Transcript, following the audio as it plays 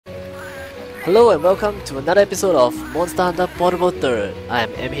Hello and welcome to another episode of Monster Hunter Portable 3rd. I am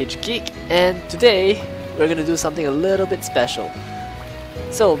MHGeek and today we're gonna do something a little bit special.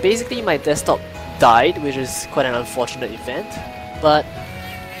 So basically my desktop died, which is quite an unfortunate event, but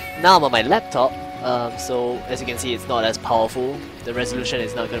now I'm on my laptop, so as you can see it's not as powerful, the resolution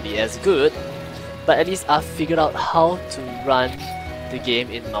is not gonna be as good, but at least I've figured out how to run the game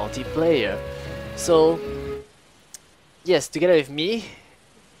in multiplayer. So yes, together with me,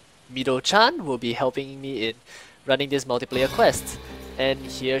 Mido-chan will be helping me in running this multiplayer quest, and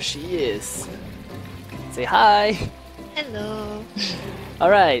here she is. Say hi! Hello!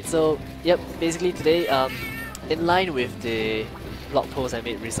 Alright, so yep, basically today, in line with the blog post I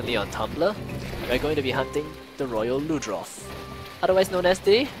made recently on Tumblr, we're going to be hunting the Royal Ludroth, otherwise known as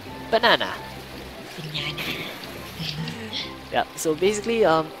the Banana. Yeah, so basically,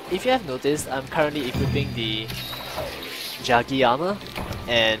 if you have noticed, I'm currently equipping the Jagi armor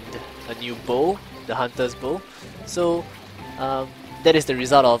and a new bow, the Hunter's bow. So that is the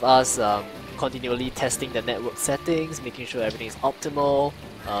result of us continually testing the network settings, making sure everything is optimal,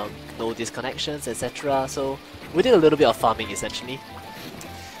 no disconnections, etc. So we did a little bit of farming essentially.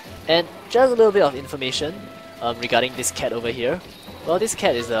 And just a little bit of information regarding this cat over here. Well, this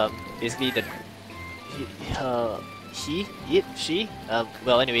cat is basically the she.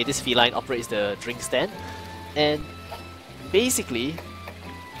 Well, anyway, this feline operates the drink stand, and basically,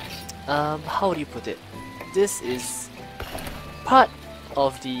 how do you put it? This is part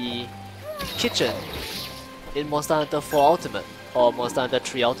of the kitchen in Monster Hunter 4 Ultimate or Monster Hunter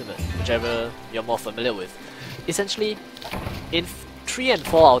 3 Ultimate, whichever you're more familiar with. Essentially, in 3 and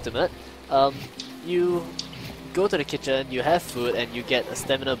 4 Ultimate, you go to the kitchen, you have food, and you get a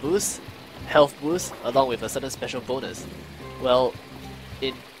stamina boost, health boost, along with a certain special bonus. Well,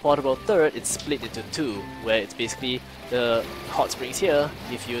 in Portable 3rd, it's split into two, where it's basically the hot springs here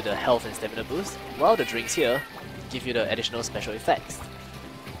give you the health and stamina boost, while the drinks here give you the additional special effects.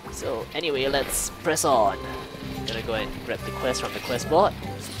 So anyway, let's press on. Gonna go and grab the quest from the quest board.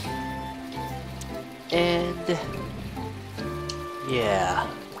 And yeah,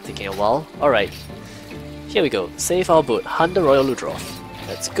 taking a while. Alright, here we go. Save our boat, hunt the Royal Ludroth.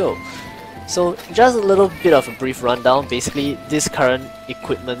 Let's go. So just a little bit of a brief rundown. Basically, this current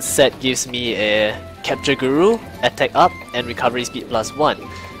equipment set gives me a Capture Guru, attack up, and recovery speed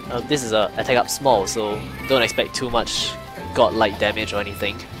 +1. This is a attack up small, so don't expect too much godlike damage or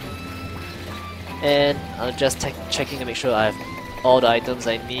anything. And I'm just checking to make sure I have all the items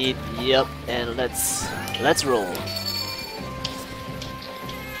I need. Yep, and let's roll.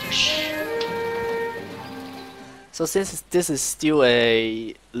 So since this is still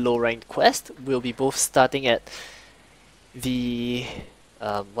a low-ranked quest, we'll be both starting at the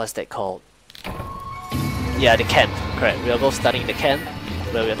what's that called? Yeah, the camp. Correct. We are both starting the camp,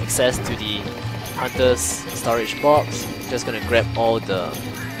 where we have access to the Hunter's storage box. Just gonna grab all the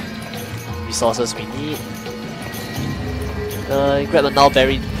resources we need. Grab a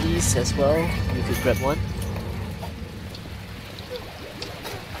null-berry piece as well. You could grab one.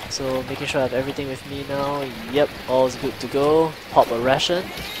 So making sure I have everything with me now. Yep, all's good to go. Pop a ration.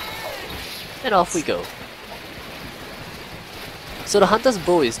 And off we go. So the Hunter's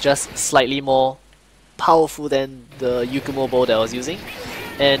bow is just slightly more powerful than the Yukumo bow that I was using.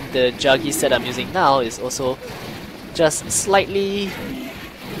 And the Jagi set I'm using now is also just slightly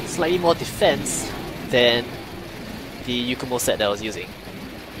more defense than the Yukumo set that I was using.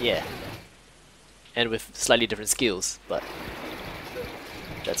 Yeah. And with slightly different skills, but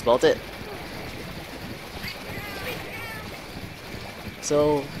that's about it.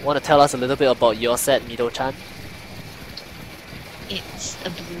 So, want to tell us a little bit about your set, Mido-chan? It's a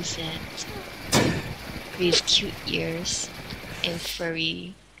blue set with cute ears and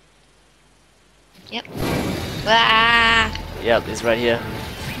furry. Yep. Wah! Yep, it's right here.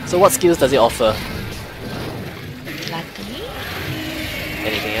 So what skills does it offer? Gluttony?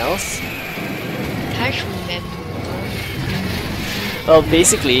 Anything else? Can't remember. Well,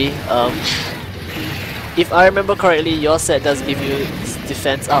 basically, if I remember correctly, your set does give you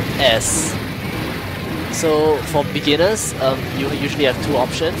defense up S. So for beginners, you usually have two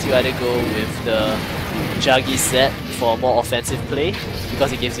options. You either go with the Jagi set for more offensive play,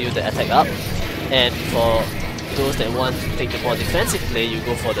 because it gives you the attack up, and for those that want to take the more defensive play, you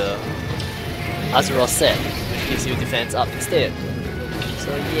go for the Azeroth set, which gives you defense up instead.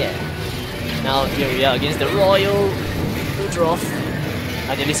 So yeah. Now here we are against the Royal Ludroth.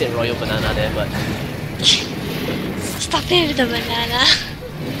 I nearly said Royal Banana there, but Stop it with the banana!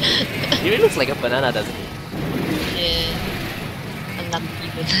 it really looks like a banana, doesn't it? Yeah. A lumpy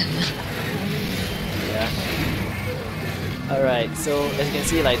banana. Yeah. Alright, so as you can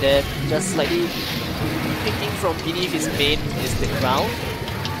see like that, just slightly peeking from beneath his mane is the crown.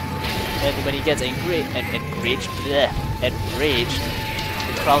 And when he gets enraged, the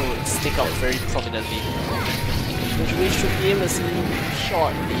crown would stick out very prominently. Which we should be able to see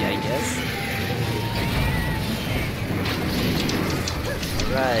shortly, I guess.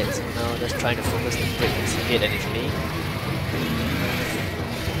 Right, so now just trying to focus to break his head and his mane.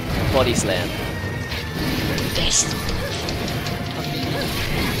 Body slam. Best.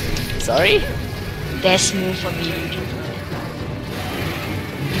 Sorry? Best move for me.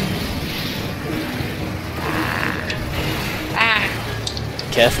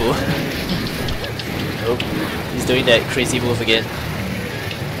 Careful. Oh, he's doing that crazy move again.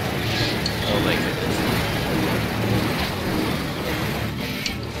 Oh my goodness.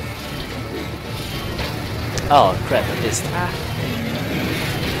 Oh crap, I missed.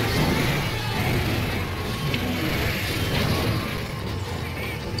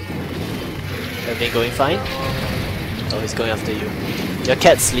 Everything going fine? Oh, he's going after you. Your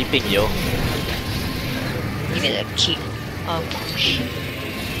cat's sleeping, yo. Give it a kick. Oh gosh.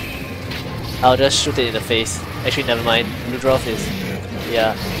 I'll just shoot it in the face. Actually, never mind. Ludroth is...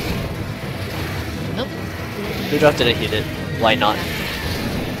 yeah. Nope. Ludroth didn't hit it. Why not?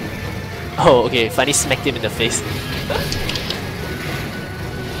 Oh, okay. Finally smacked him in the face.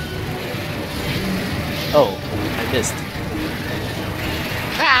 Oh, I missed.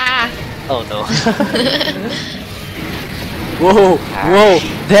 Ah! Oh no. Whoa! Whoa!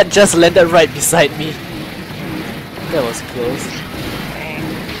 That just landed right beside me. That was close.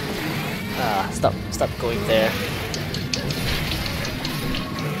 Ah, stop going there.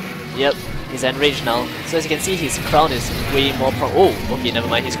 Yep, he's enraged now. So as you can see, his crown is way more oh, okay, never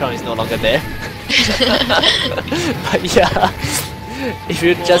mind, his crown is no longer there. But yeah, if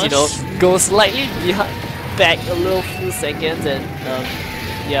you just, you know, go slightly behind, back a little few seconds and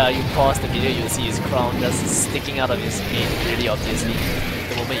yeah, you pause the video, you'll see his crown just sticking out of his mane really obviously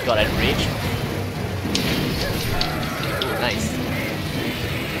the moment he got enraged. Ooh, nice.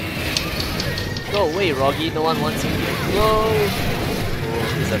 Go away, Roggy, no one wants you here. Whoa! Oh,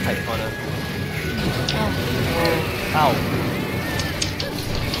 this is a tight corner. Ow.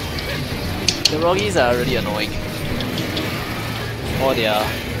 The Roggies are really annoying. All their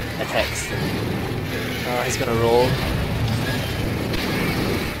attacks. He's gonna roll.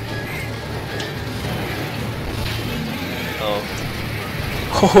 Oh.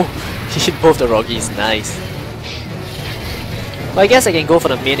 Oh, he hit both the Roggies, nice. But I guess I can go for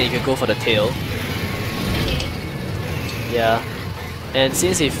the main and you can go for the tail. Yeah. And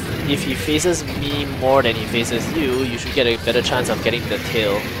since if he faces me more than he faces you, you should get a better chance of getting the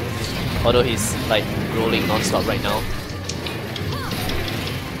tail. Although he's like rolling non-stop right now.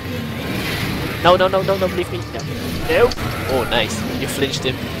 No, leave me. No. Nope. Oh, nice. You flinched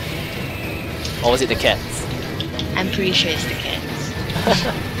him. Or was it the cats? I'm pretty sure it's the cats.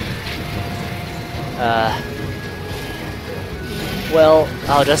 Well,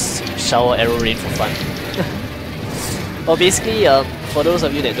 I'll just shower arrow rain for fun. Well, basically, for those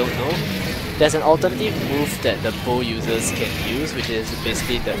of you that don't know, there's an alternative move that the bow users can use, which is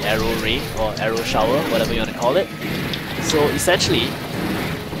basically the arrow rain or arrow shower, whatever you want to call it. So essentially,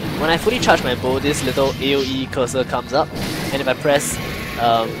 when I fully charge my bow, this little AoE cursor comes up, and if I press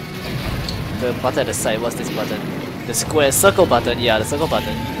the button at the side, what's this button? The square circle button, yeah, the circle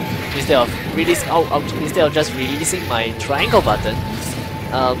button. Instead of instead of just releasing my triangle button,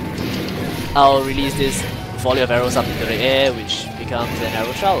 I'll release this volley of arrows up into the air, which becomes an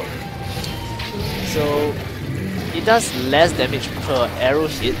arrow shower. So it does less damage per arrow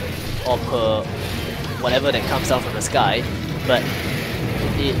hit or per whatever that comes down from the sky, but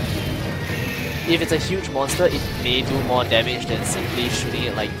if it's a huge monster, it may do more damage than simply shooting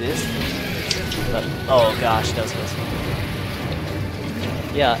it like this. But oh gosh, that was close.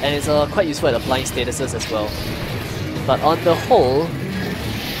 Yeah, and it's quite useful at applying statuses as well. But on the whole,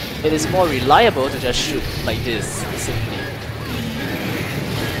 it is more reliable to just shoot like this, simply.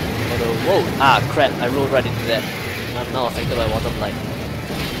 Although, whoa, ah crap, I rolled right into that. I'm now affected by Water Blight.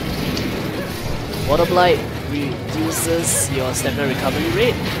 Water Blight reduces your stamina recovery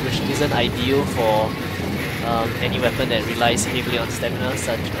rate, which isn't ideal for any weapon that relies heavily on stamina,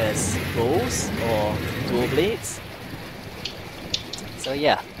 such as bows or dual blades. So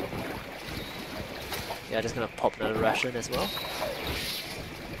yeah. Yeah, just gonna pop another ration as well.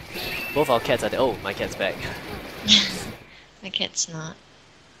 Both our cats are there. Oh, my cat's back. My cat's not.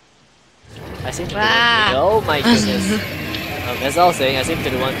 I seem to be oh my goodness. As I was saying, I seem to be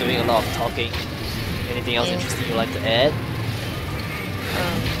the one doing a lot of talking. Anything else interesting you'd like to add?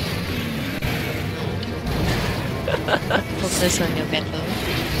 Focus on your battle.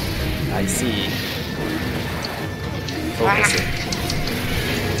 I see. Focusing.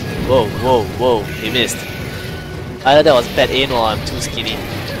 Whoa, whoa, whoa, he missed. Either that was bad aim or I'm too skinny.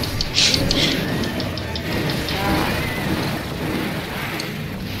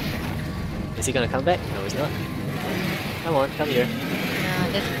 Is he gonna come back? No, he's not. Come on, come here.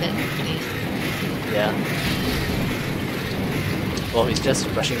 No, that's a bad place. Yeah. Oh, he's just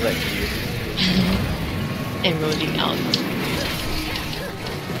rushing right to you. And rolling out.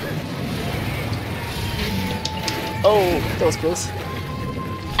 Oh, that was close.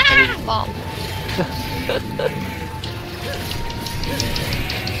 Ah! Bomb!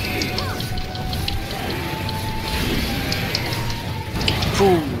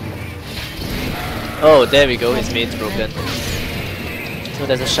 Boom! Oh, there we go, his main's broken. So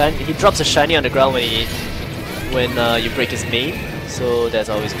there's a shiny. He drops a shiny on the ground when you break his main, so that's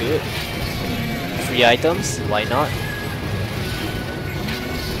always good. Free items, why not?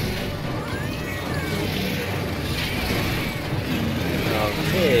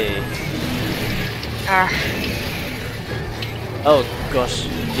 Okay. Ah. Oh gosh,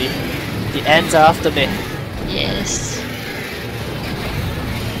 the ants are after me. Yes.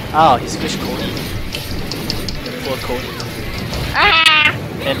 Oh, he squished Coney. The poor Coney. Ah!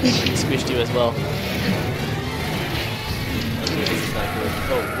 And he squished you as well. Okay, this is not good.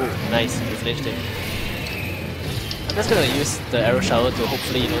 Oh, nice, he finished him. I'm just gonna use the arrow shower to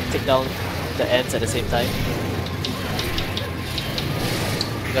hopefully, take down the ants at the same time.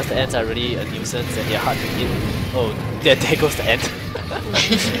 Because the ants are really a nuisance and they're hard to hit. Oh, there goes the ant.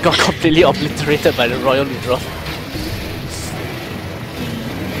 Got completely obliterated by the royal withdrawal.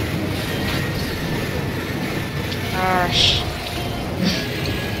 Gosh.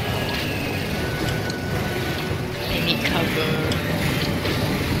 I need cover.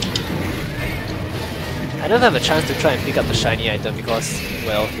 I don't have a chance to try and pick up the shiny item because,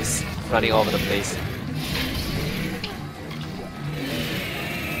 well, he's running all over the place.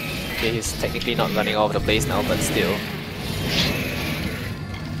 Okay, he's technically not running all over the place now, but still.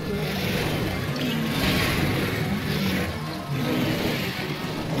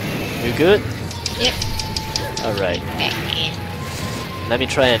 You good? Yep. Alright. Back in. Let me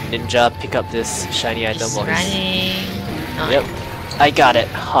try and ninja pick up this shiny item He's while running. Oh. Yep. I got it.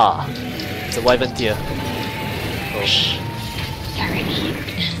 Ha. It's a wyvern tear. Oh. Already.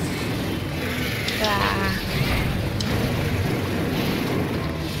 Ah.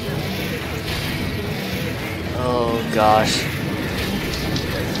 Oh gosh.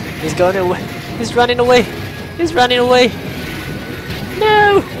 He's going away. He's running away. He's running away.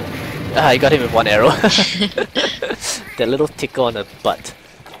 No! Ah, I got him with one arrow. That little tickle on the butt.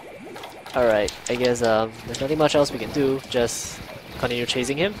 Alright, I guess there's nothing much else we can do. Just continue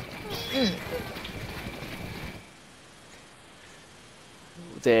chasing him.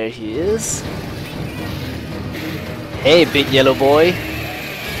 There he is. Hey, big yellow boy.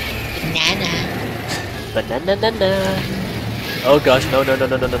 Banana. Banana. Oh gosh, no.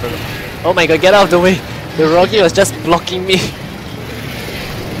 Oh my god, get out of the way. The Rocky was just blocking me.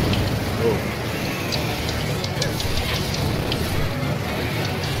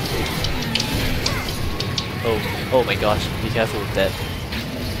 Oh my gosh, be careful with that.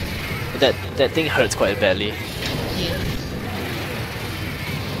 That thing hurts quite badly. Yeah.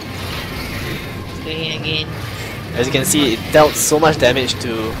 Going again. As you can see, it dealt so much damage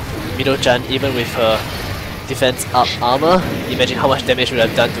to Mido-chan even with her defense up armor. Imagine how much damage it would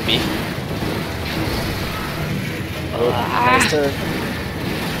have done to me. Oh, nice turn.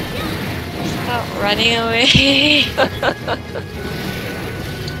 Stop running away.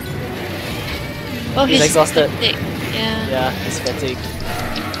 Oh, He's exhausted. Fatigued. Yeah. Yeah, he's fatigued.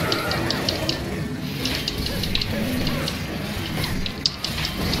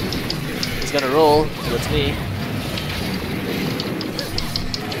 He's gonna roll towards me.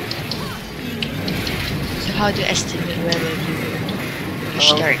 So how do you estimate which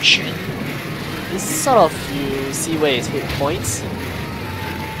direction? It's sort of, you see where his hit points.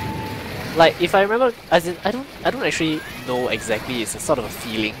 Like, if I remember, as in, I don't actually know exactly, it's a sort of a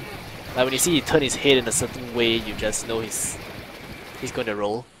feeling. Like when you see he turn his head in a certain way, you just know he's going to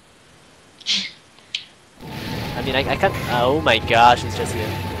roll. I mean, I can't. Oh my gosh, he's just here.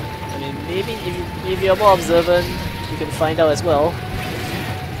 I mean, maybe if you're more observant, you can find out as well.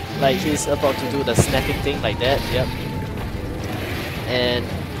 Like he's about to do the snapping thing like that. Yep. And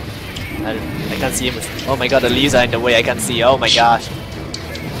I can't see him. Oh my god, the leaves are in the way. I can't see. Oh my gosh.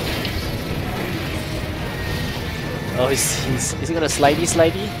 Oh, is he gonna slidey?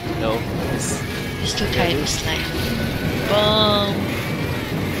 No. He's too tired to slide. Boom!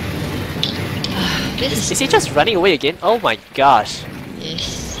 Is he just running away again? Oh my gosh.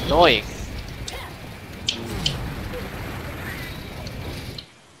 Yes. Annoying.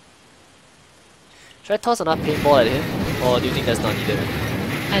 Should I toss another paintball at him? Or do you think that's not needed?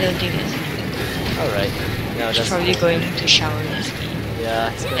 I don't think it's needed. Alright. Yeah, He's that's probably going to shower next week. Yeah,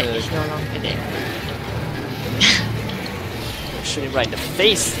 he's And gonna he's no longer there. shoot him right in the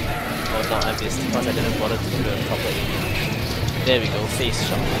face! Oh no, I missed because I didn't bother to do the proper aim. There we go, face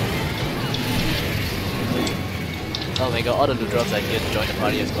shot. Oh my god, all the loot drops are here to join the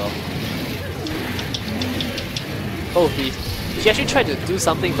party as well. Oh, he actually tried to do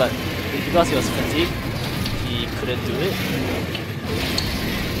something, but because he was fatigued, he couldn't do it.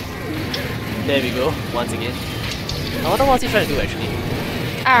 There we go, once again. I wonder what he's trying to do actually.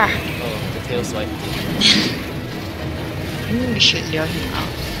 Ah! Oh, the tail swipe. We should lure him out.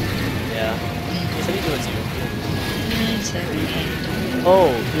 Yeah, he's heading towards you. It's okay.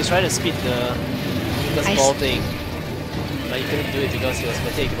 Oh, he was trying to speed the ball thing. But he couldn't do it because he was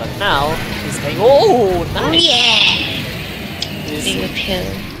fatigued. But now, he's saying, oh, nice! Oh yeah! Big appeal.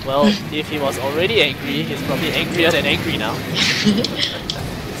 Well, if he was already angry, he's probably angrier than angry now.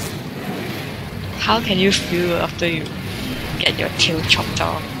 How can you feel after you get your tail chopped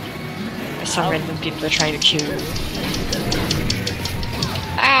off by some random people trying to kill you?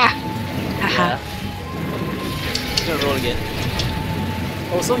 Ah! Haha. He's gonna roll again.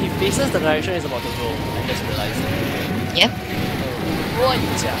 Also, he faces the direction he's about to roll. I just realized. Yep. Oh, I don't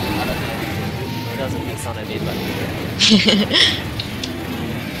know. That was a big sound I made, but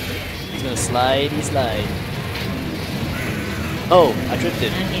he's gonna slide. Oh, I tripped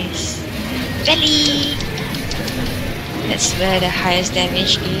him. Nice. Belly! That's where the highest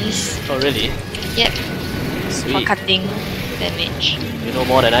damage is. Oh, really? Yep. For Sweet. cutting damage. You know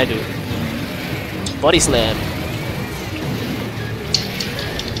more than I do. Body slam.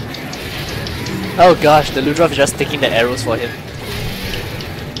 Oh gosh, the Ludrov is just taking the arrows for him.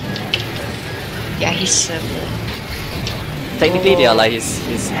 Yeah, he's server. Technically, they are like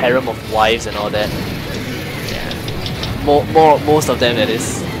his harem of wives and all that. Yeah. Most of them, that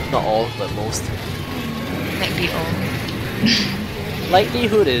is. Not all, but most. Might be all.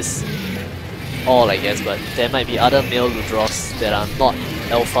 Likelihood is all, I guess, but there might be other male Ludrovs that are not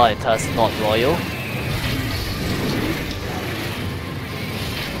alpha and thus not royal.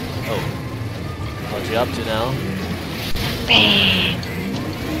 Oh. What you up to now? Bang!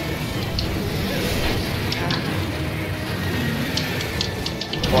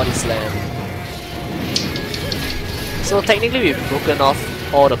 Body slam. So technically we've broken off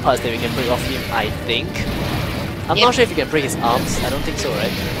all the parts that we can break off him, I think. I'm not sure if you can break his arms. I don't think so,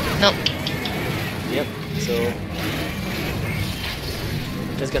 right? Nope. Yep. So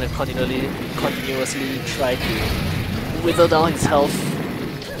just gonna continuously try to whittle down his health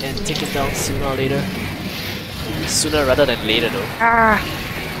and take him down sooner or later. Sooner rather than later though. Ah!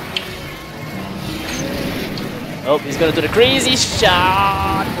 Oh, he's gonna do the crazy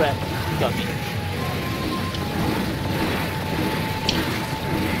shot! Crap, he got me.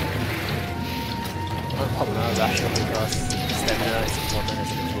 I'll pop another dash because stamina is important as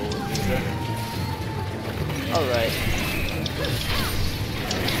a control user. Alright.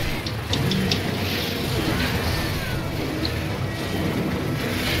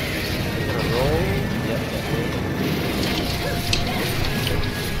 Gonna roll. Yep.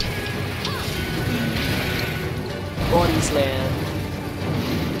 Body slam.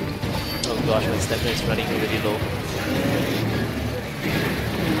 Oh gosh, my stamina is running really low.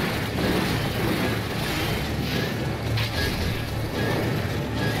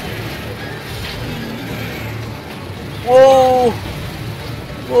 Whoa!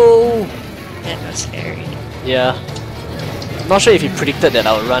 Whoa! That was scary. Yeah. I'm not sure if he predicted that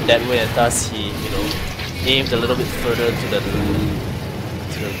I would run that way and thus he, aimed a little bit further to the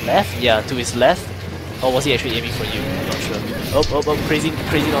left? Yeah, to his left. Or was he actually aiming for you? I'm not sure. Oh, crazy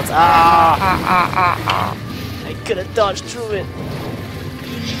knots. Ah! I couldn't dodge through it.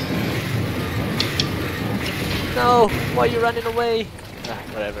 No! Why are you running away? Ah,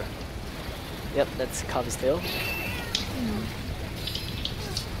 whatever. Yep, let's carve his tail.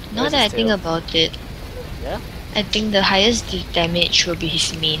 Now that I think about it, Yeah? I think the highest damage will be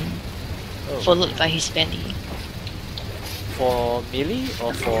his main, Oh. followed by his belly. For melee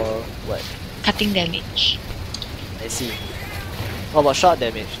or for what? Cutting damage. I see. What about shot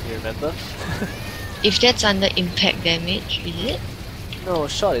damage? Do you remember? If that's under impact damage, is it? No,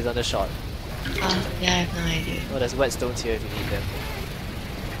 shot is under shot. Ah, yeah, I have no idea. Oh, there's whetstones here if you need them.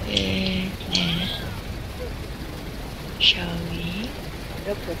 Yeah. Shall we?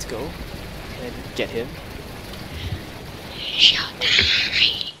 Yep, let's go. And get him. Shall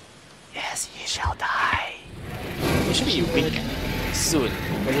die. Yes, he shall die. He should be weak soon,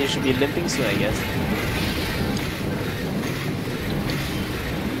 but he should be limping soon, I guess.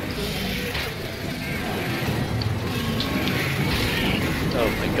 Oh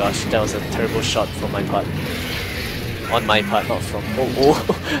my gosh, that was a terrible shot from my part. On my part, not from... Oh.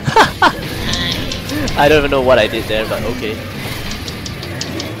 I don't even know what I did there, but okay.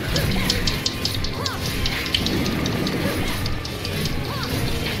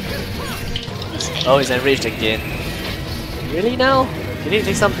 Oh, he's enraged again. Really now? You need to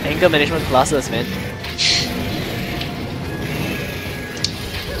take some anger management classes, man.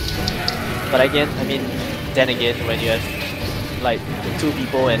 But again, I mean, then again, when you have like 2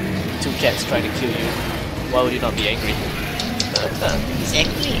 people and 2 cats trying to kill you, why would you not be angry?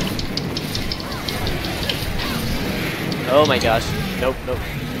 Exactly. Oh my gosh. Nope.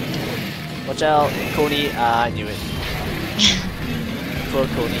 Watch out, Coney. Ah, I knew it. Poor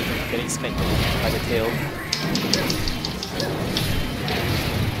Coney, getting smacked by the tail.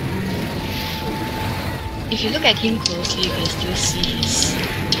 If you look at him closely, you can still see his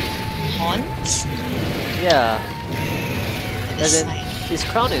horns. Yeah. The As in, side. his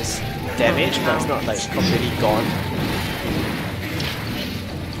crown is damaged, but it's not like completely gone.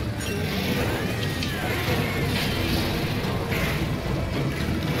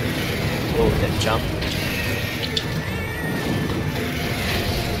 Oh, that jump.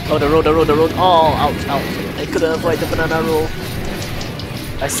 Oh, the road. Oh, ouch. I couldn't avoid the banana roll.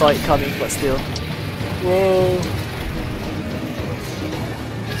 I saw it coming, but still. Whoa.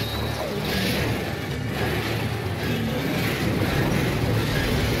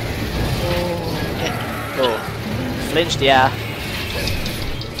 Oh, flinched, yeah.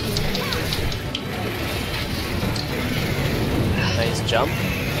 Nice jump.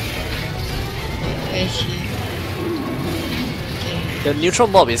 Where is he? The neutral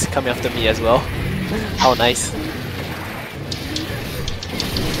mob is coming after me as well. How nice.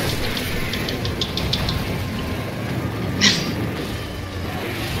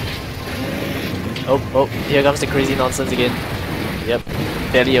 Oh, here comes the crazy nonsense again. Yep,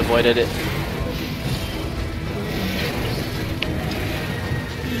 barely avoided it.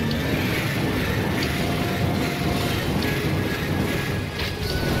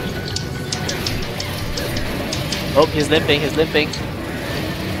 Oh, he's limping.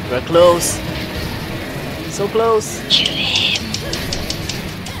 We're close. So close. Kill him.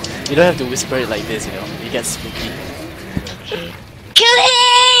 You don't have to whisper it like this, you know. It gets spooky. Okay. Kill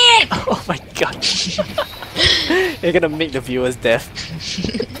him! Oh my god. You're gonna make the viewers deaf.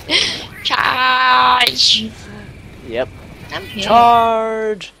 Charge! Yep. I'm here.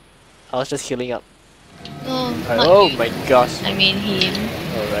 Charge! I was just healing up. No, Alright, not oh you. my gosh. I mean him.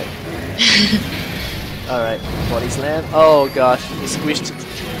 Alright. Alright, body slam. Oh gosh, he squished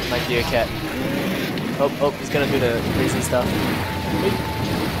my dear cat. Oh, he's gonna do the crazy stuff. Wait.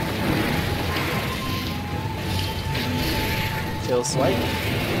 Tail swipe.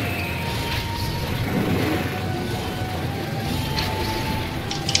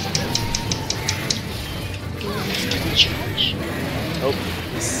 Charge. Oh,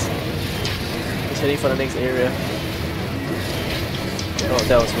 he's heading for the next area. Oh,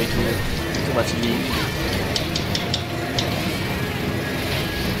 that was way too much lead.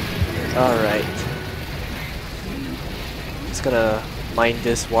 Alright. Just gonna mine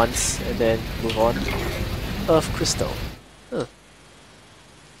this once and then move on. Earth crystal. Huh.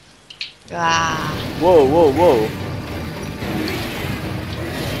 Ah. Whoa.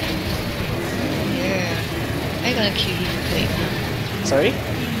 Yeah. Are you gonna kill him before he comes? Sorry?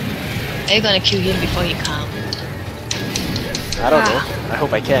 Are you gonna kill him before he comes? I don't know. I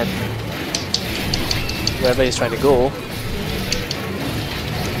hope I can. Wherever he's trying to go.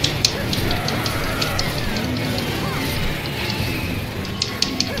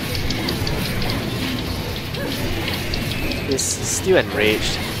 He's still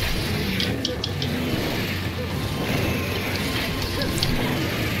enraged.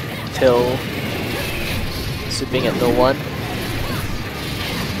 Till sweeping at no one.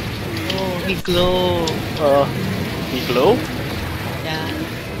 Oh, he glow. He glowed? Yeah.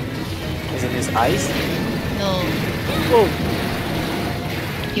 Is it his eyes? No. Whoa!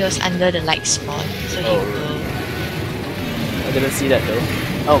 He was under the light spot, so he Oh. glowed. I didn't see that though.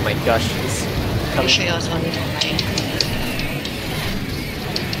 Oh my gosh, he's I'm coming. sure it was only the light.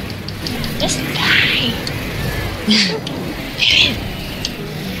 Just die!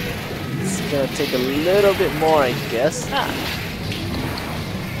 It's gonna take a little bit more, I guess.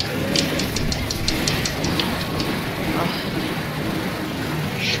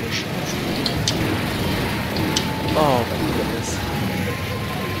 Oh my goodness.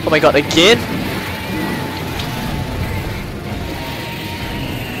 Oh my god, again?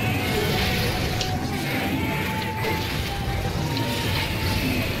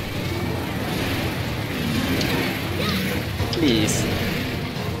 please.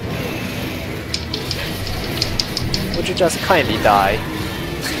 Would you just kindly die?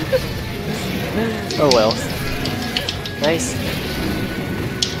 Oh well. Nice.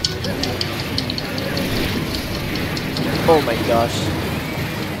 Oh my gosh.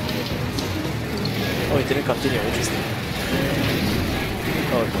 Oh, it didn't continue, interesting.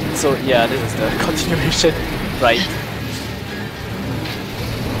 Oh, so yeah, this is the continuation, right?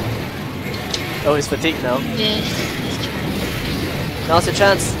 Oh, it's fatigued now. Yes. Now's your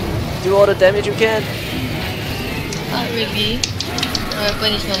chance. Do all the damage you can. Not really. My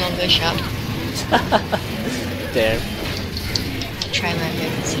weapon is no longer sharp. Damn. I'll try my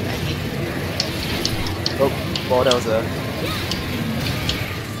best to see if I can. Oh, that was a...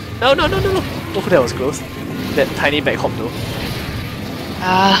 No, no, no, no, no! Oh, that was close. That tiny back hop though.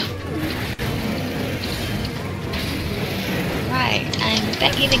 Ah. Right, I'm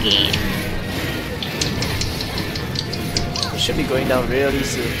back in the game. We should be going down really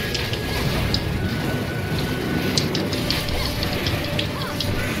soon.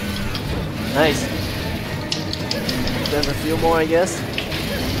 Nice. There's a few more, I guess.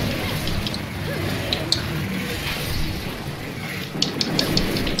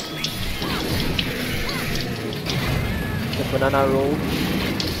 The banana roll.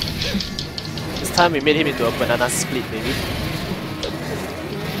 This time we made him into a banana split, maybe.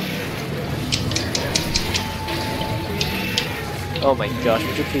 Oh my gosh,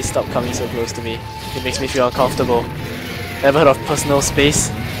 would you please stop coming so close to me? It makes me feel uncomfortable. Ever heard of personal space?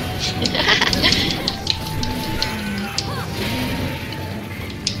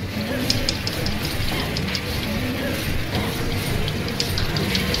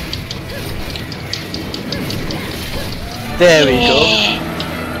 There we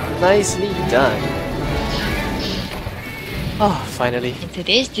go. Nicely done. Oh, finally. And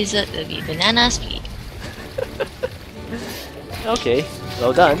today's dessert will be banana split. Okay,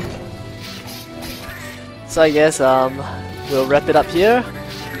 well done. So I guess we'll wrap it up here.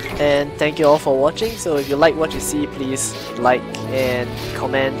 And thank you all for watching. So if you like what you see, please like and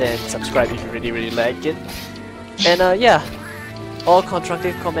comment and subscribe if you really like it. And yeah, all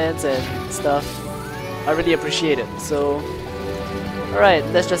constructive comments and stuff, I really appreciate it. So alright,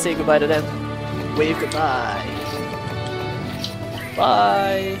 let's just say goodbye to them. Wave goodbye.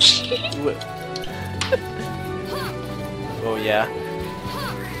 Bye. Oh yeah.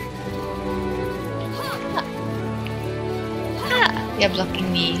 Ah, you're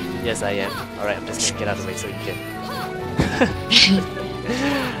blocking me. Yes, I am. Alright, I'm just gonna get out of the way so you can.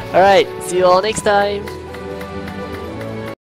 Alright, see you all next time.